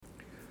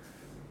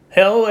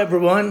Hello,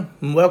 everyone,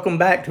 and welcome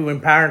back to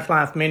Empowering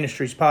Life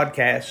Ministries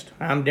podcast.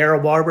 I'm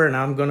Daryl Barber, and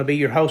I'm going to be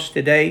your host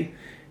today.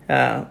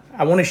 I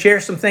want to share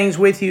some things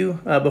with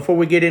you before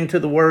we get into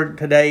the Word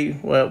today.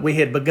 We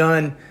had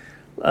begun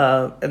in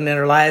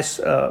our last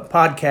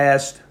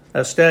podcast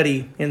a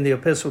study in the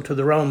Epistle to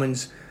the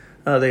Romans.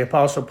 The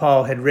Apostle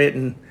Paul had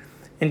written,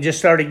 and just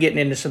started getting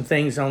into some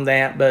things on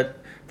that. But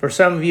for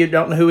some of you who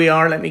don't know who we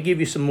are, let me give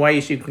you some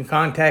ways you can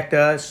contact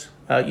us.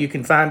 You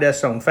can find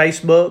us on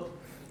Facebook.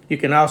 You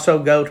can also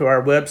go to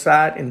our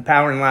website,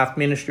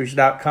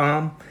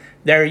 empoweringlifeministries.com.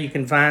 There you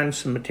can find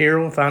some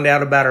material, find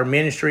out about our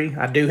ministry.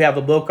 I do have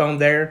a book on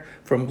there,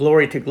 From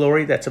Glory to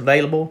Glory, that's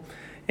available.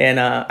 And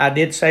I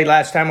did say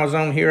last time I was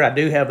on here, I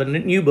do have a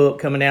new book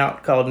coming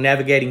out called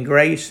Navigating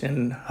Grace,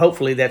 and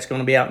hopefully that's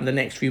going to be out in the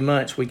next few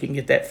months. We can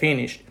get that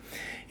finished.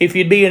 If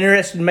you'd be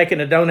interested in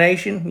making a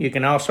donation, you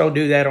can also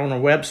do that on our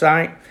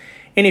website.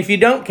 And if you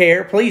don't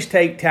care, please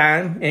take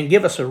time and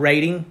give us a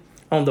rating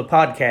on the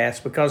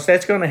podcast, because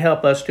that's going to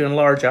help us to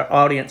enlarge our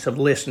audience of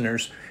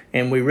listeners,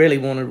 and we really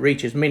want to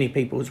reach as many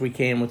people as we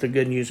can with the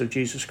good news of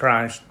Jesus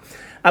Christ.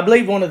 I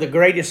believe one of the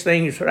greatest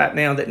things right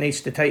now that needs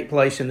to take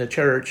place in the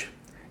church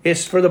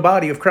is for the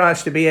body of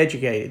Christ to be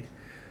educated.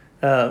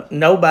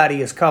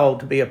 Nobody is called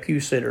to be a pew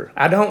sitter.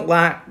 I don't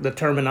like the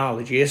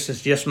terminology. This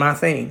is just my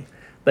thing.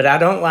 But I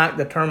don't like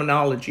the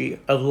terminology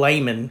of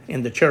layman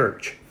in the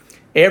church.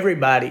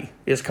 Everybody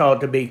is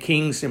called to be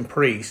kings and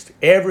priests.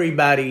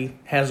 Everybody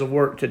has a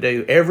work to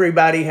do.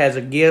 Everybody has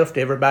a gift.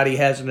 Everybody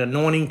has an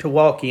anointing to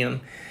walk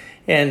in.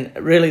 And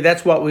really,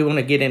 that's what we want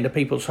to get into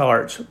people's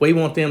hearts. We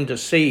want them to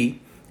see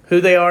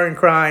who they are in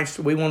Christ.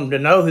 We want them to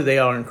know who they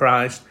are in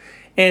Christ.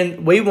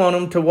 And we want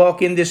them to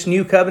walk in this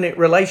new covenant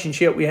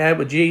relationship we have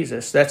with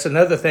Jesus. That's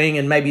another thing,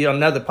 and maybe on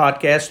another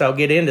podcast I'll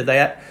get into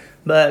that.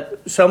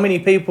 But so many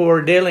people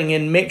are dealing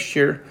in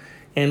mixture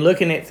and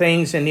looking at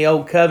things in the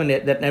old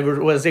covenant that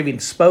never was even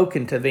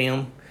spoken to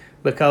them,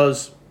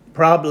 because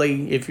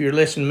probably, if you're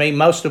listening to me,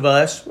 most of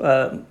us,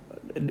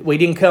 we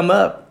didn't come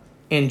up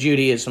in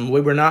Judaism. We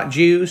were not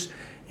Jews,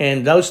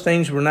 and those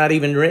things were not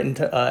even written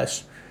to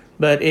us.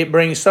 But it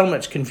brings so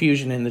much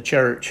confusion in the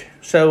church.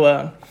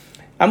 So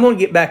I'm going to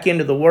get back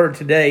into the Word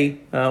today.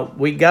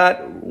 We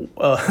got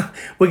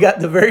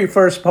the very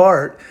first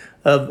part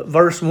of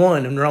verse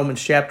 1 in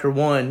Romans chapter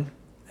 1,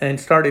 and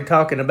started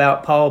talking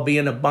about Paul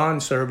being a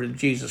bondservant of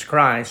Jesus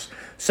Christ.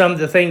 Some of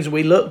the things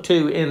we looked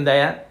to in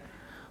that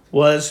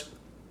was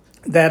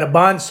that a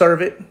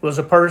bondservant was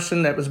a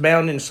person that was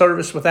bound in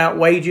service without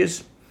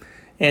wages.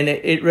 And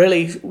it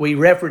really, we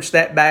referenced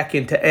that back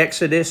into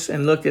Exodus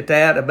and looked at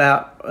that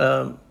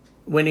about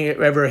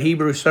whenever a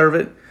Hebrew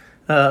servant,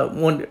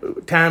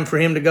 one time for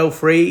him to go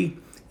free.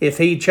 If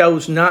he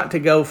chose not to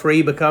go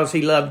free because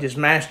he loved his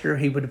master,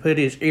 he would put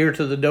his ear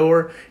to the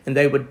door, and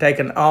they would take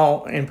an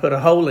awl and put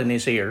a hole in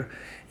his ear.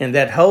 And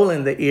that hole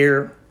in the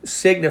ear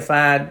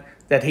signified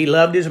that he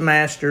loved his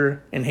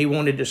master and he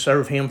wanted to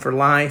serve him for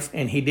life,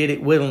 and he did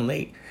it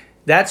willingly.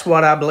 That's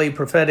what I believe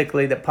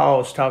prophetically that Paul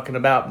is talking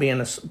about,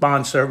 being a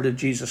bondservant of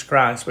Jesus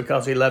Christ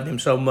because he loved him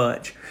so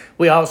much.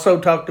 We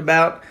also talked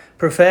about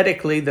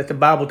prophetically that the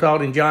Bible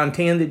taught in John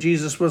 10 that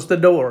Jesus was the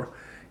door.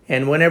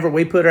 And whenever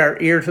we put our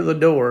ear to the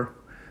door,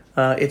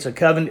 it's a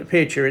covenant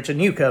picture. It's a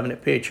new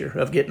covenant picture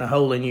of getting a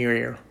hole in your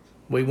ear.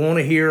 We want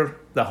to hear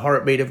the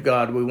heartbeat of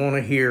God. We want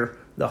to hear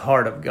the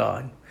heart of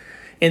God.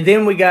 And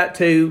then we got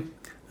to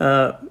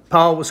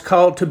Paul was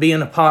called to be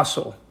an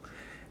apostle.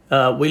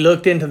 We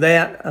looked into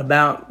that,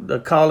 about the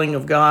calling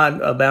of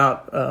God,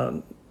 about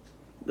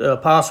the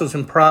apostles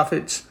and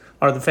prophets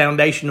are the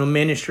foundational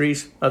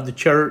ministries of the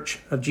church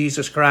of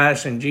Jesus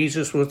Christ, and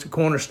Jesus was the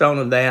cornerstone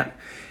of that.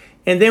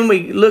 And then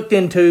we looked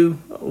into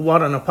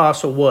what an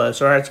apostle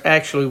was, or that's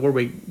actually where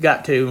we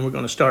got to, and we're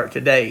going to start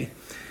today.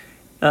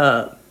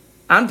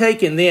 I'm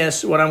taking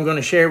this, what I'm going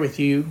to share with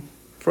you,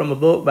 from a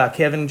book by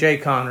Kevin J.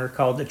 Conner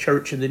called The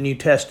Church of the New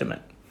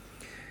Testament.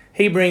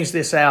 He brings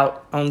this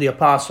out on the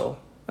apostle.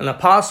 An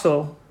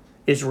apostle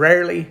is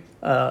rarely,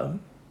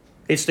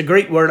 it's the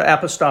Greek word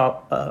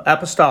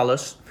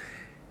apostolos.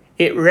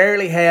 It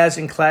rarely has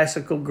in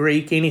classical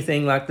Greek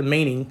anything like the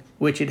meaning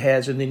which it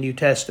has in the New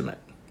Testament.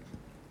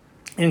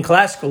 In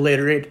classical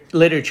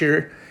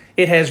literature,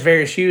 it has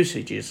various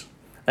usages: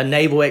 a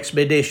naval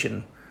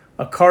expedition,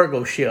 a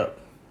cargo ship,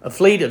 a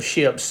fleet of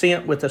ships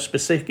sent with a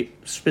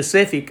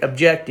specific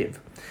objective,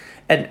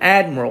 an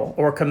admiral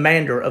or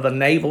commander of a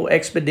naval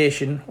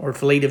expedition or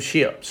fleet of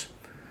ships,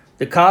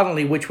 the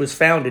colony which was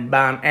founded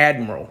by an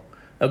admiral,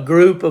 a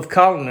group of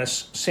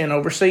colonists sent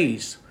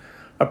overseas,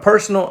 a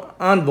personal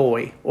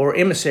envoy or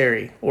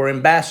emissary or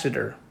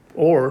ambassador,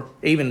 or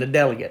even a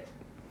delegate.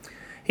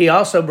 He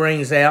also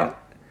brings out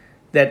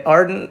that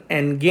Arden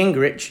and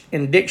Gingrich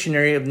in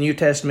Dictionary of New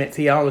Testament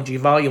Theology,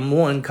 Volume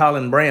 1,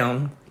 Colin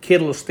Brown,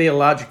 Kittle's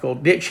Theological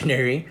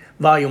Dictionary,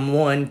 Volume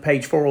 1,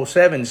 page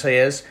 407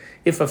 says,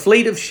 if a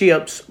fleet of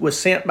ships was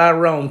sent by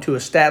Rome to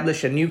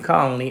establish a new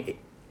colony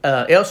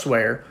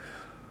elsewhere,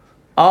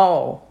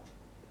 all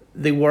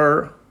of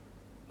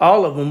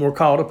them were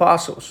called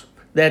apostles.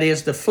 That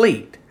is, the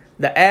fleet,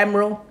 the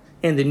admiral,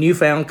 and the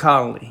newfound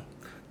colony.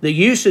 The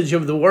usage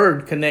of the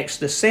word connects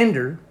the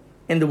sender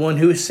and the one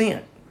who is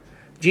sent.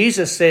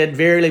 Jesus said,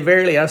 "Verily,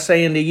 verily, I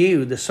say unto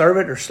you, the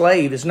servant or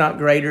slave is not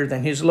greater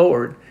than his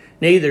Lord,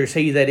 neither is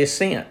he that is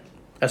sent."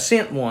 A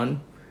sent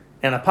one,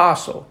 an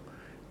apostle,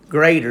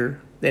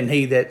 greater than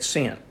he that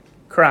sent.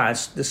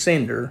 Christ, the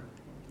sender,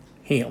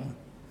 him.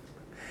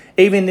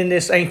 Even in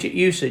this ancient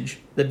usage,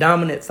 the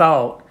dominant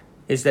thought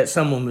is that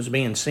someone was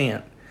being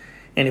sent.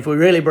 And if we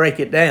really break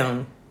it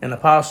down, an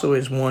apostle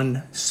is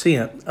one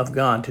sent of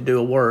God to do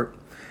a work.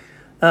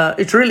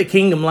 It's really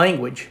kingdom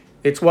language.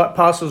 It's what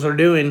apostles are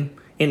doing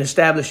in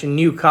establishing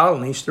new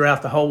colonies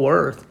throughout the whole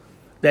earth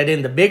that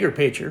in the bigger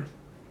picture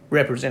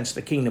represents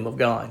the kingdom of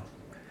God.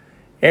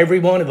 Every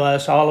one of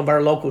us, all of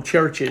our local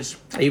churches,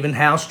 even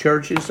house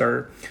churches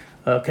or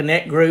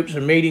connect groups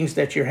or meetings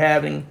that you're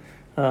having,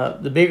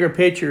 the bigger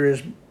picture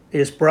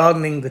is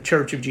broadening the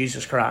Church of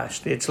Jesus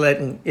Christ. It's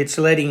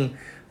letting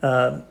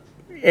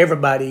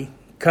everybody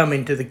come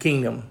into the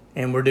kingdom,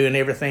 and we're doing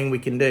everything we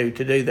can do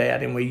to do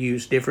that, and we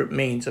use different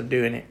means of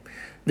doing it.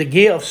 The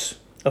gifts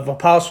of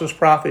apostles,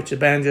 prophets,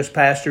 evangelists,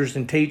 pastors,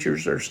 and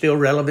teachers are still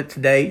relevant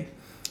today.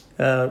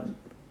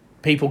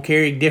 People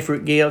carry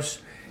different gifts,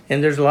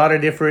 and there's a lot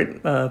of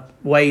different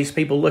ways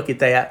people look at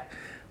that.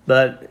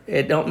 But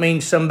it don't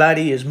mean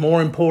somebody is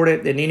more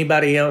important than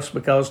anybody else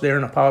because they're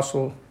an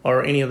apostle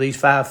or any of these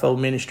fivefold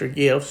ministry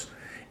gifts.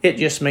 It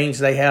just means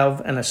they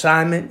have an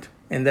assignment,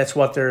 and that's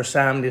what their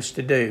assignment is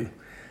to do.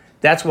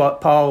 That's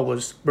what Paul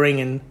was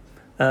bringing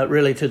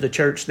really to the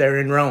church there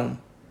in Rome.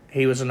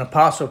 He was an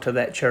apostle to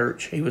that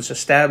church. He was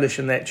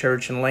establishing that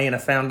church and laying a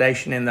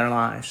foundation in their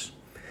lives.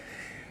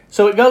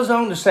 So it goes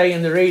on to say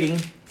in the reading,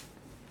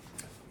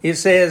 it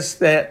says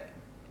that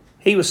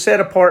he was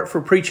set apart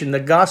for preaching the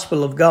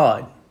gospel of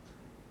God.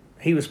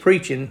 He was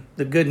preaching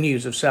the good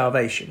news of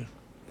salvation.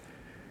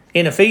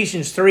 In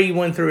Ephesians 3,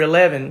 1 through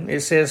 11,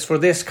 it says, "For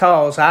this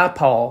cause I,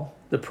 Paul,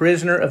 the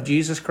prisoner of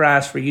Jesus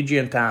Christ for you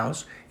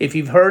Gentiles, if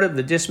you've heard of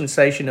the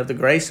dispensation of the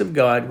grace of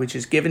God, which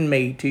is given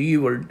me to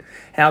youward,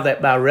 how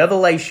that by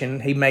revelation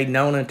he made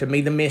known unto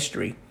me the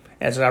mystery,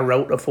 as I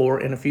wrote afore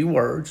in a few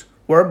words,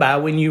 whereby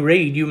when you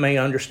read you may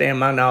understand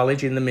my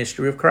knowledge in the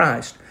mystery of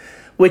Christ,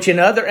 which in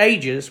other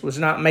ages was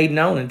not made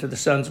known unto the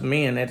sons of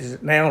men,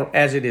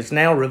 as it is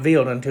now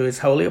revealed unto his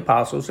holy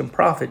apostles and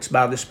prophets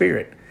by the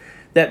Spirit,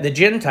 that the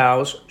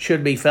Gentiles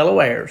should be fellow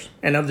heirs,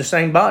 and of the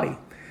same body,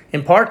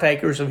 and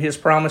partakers of his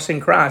promise in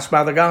Christ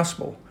by the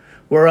gospel,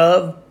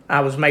 whereof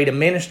I was made a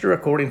minister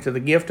according to the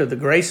gift of the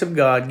grace of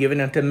God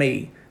given unto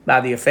me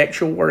by the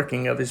effectual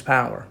working of his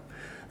power.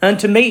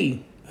 Unto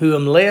me, who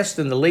am less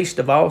than the least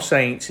of all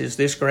saints, is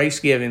this grace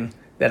given,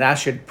 that I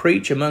should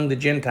preach among the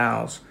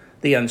Gentiles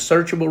the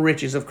unsearchable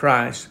riches of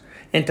Christ,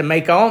 and to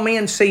make all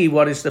men see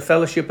what is the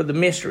fellowship of the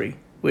mystery,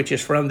 which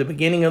is from the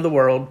beginning of the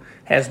world,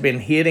 has been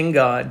hid in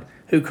God,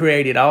 who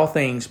created all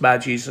things by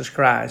Jesus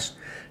Christ,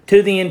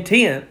 to the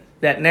intent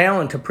that now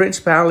unto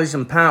principalities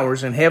and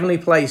powers in heavenly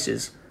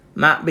places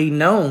might be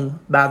known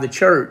by the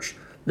church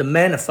the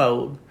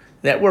manifold."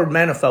 That word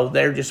manifold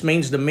there just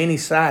means the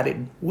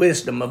many-sided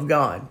wisdom of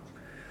God,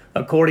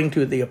 according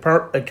to the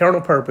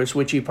eternal purpose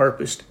which he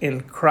purposed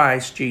in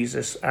Christ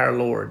Jesus our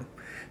Lord.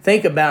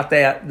 Think about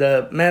that,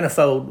 the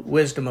manifold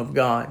wisdom of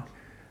God.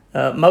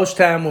 Most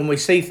time when we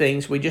see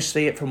things, we just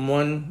see it from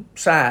one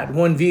side,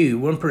 one view,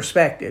 one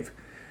perspective.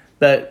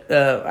 But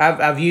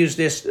I've used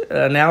this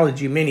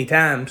analogy many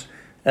times.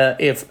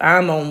 If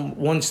I'm on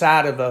one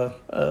side of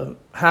a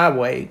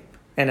highway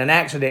and an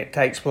accident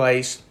takes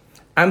place,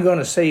 I'm going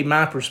to see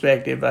my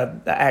perspective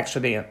of the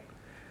accident.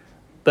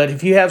 But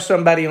if you have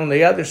somebody on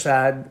the other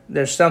side,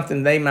 there's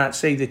something they might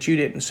see that you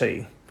didn't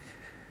see.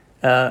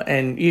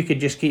 And you could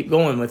just keep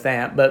going with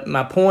that. But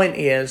my point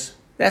is,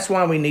 that's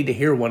why we need to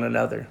hear one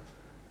another.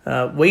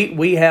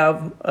 We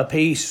have a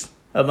piece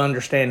of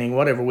understanding,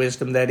 whatever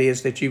wisdom that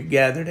is that you've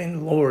gathered in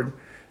the Lord.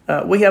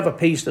 We have a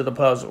piece of the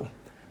puzzle.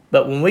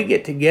 But when we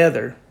get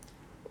together,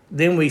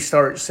 then we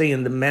start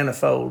seeing the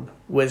manifold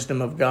wisdom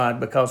of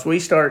God, because we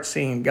start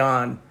seeing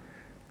God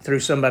through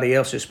somebody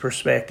else's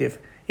perspective.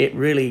 It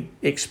really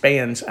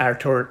expands our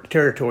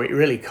territory. It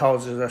really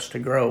causes us to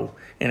grow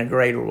in a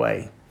greater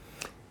way.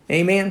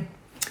 Amen?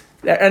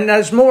 And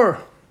there's more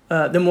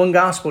than one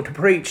gospel to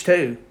preach,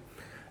 too.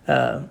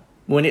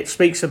 When it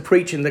speaks of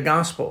preaching the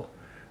gospel,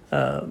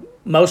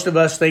 most of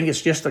us think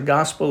it's just the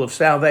gospel of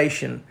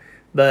salvation,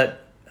 but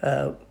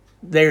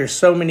there's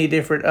so many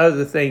different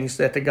other things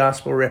that the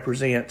gospel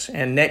represents.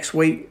 And next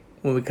week,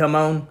 when we come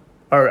on,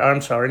 or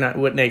I'm sorry, not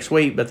next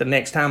week, but the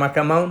next time I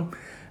come on,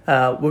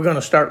 we're going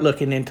to start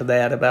looking into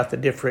that, about the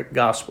different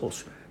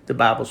gospels the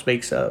Bible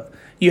speaks of.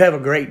 You have a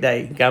great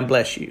day. God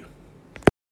bless you.